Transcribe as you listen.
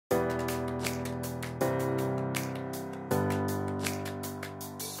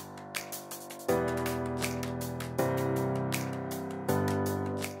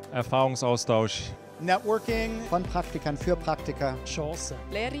Erfahrungsaustausch. Networking. Von Praktikern für Praktiker. Chancen.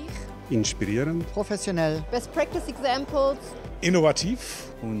 Lehrreich. Inspirierend. Professionell. Best Practice Examples. Innovativ.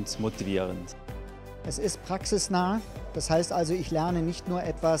 Und motivierend. Es ist praxisnah. Das heißt also, ich lerne nicht nur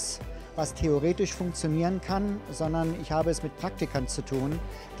etwas, was theoretisch funktionieren kann, sondern ich habe es mit Praktikern zu tun,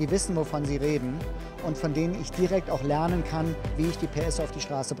 die wissen, wovon sie reden und von denen ich direkt auch lernen kann, wie ich die PS auf die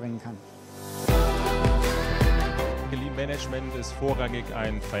Straße bringen kann. Lean Management ist vorrangig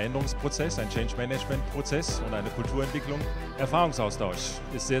ein Veränderungsprozess, ein Change Management Prozess und eine Kulturentwicklung. Erfahrungsaustausch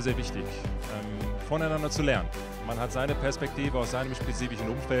ist sehr, sehr wichtig, voneinander zu lernen. Man hat seine Perspektive aus seinem spezifischen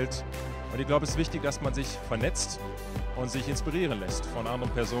Umfeld und ich glaube, es ist wichtig, dass man sich vernetzt und sich inspirieren lässt von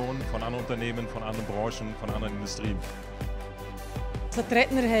anderen Personen, von anderen Unternehmen, von anderen Branchen, von anderen Industrien. Also die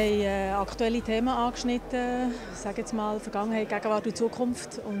Redner haben aktuelle Themen angeschnitten, ich sage jetzt mal Vergangenheit, Gegenwart und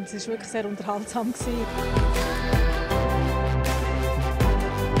Zukunft, und es war wirklich sehr unterhaltsam.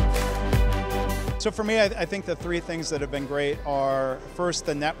 So for me, I think the three things that have been great are, first,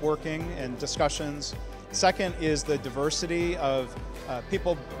 the networking and discussions. Second is the diversity of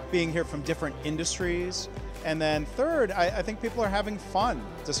people being here from different industries. And then third, I think people are having fun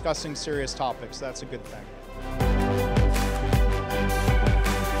discussing serious topics. That's a good thing.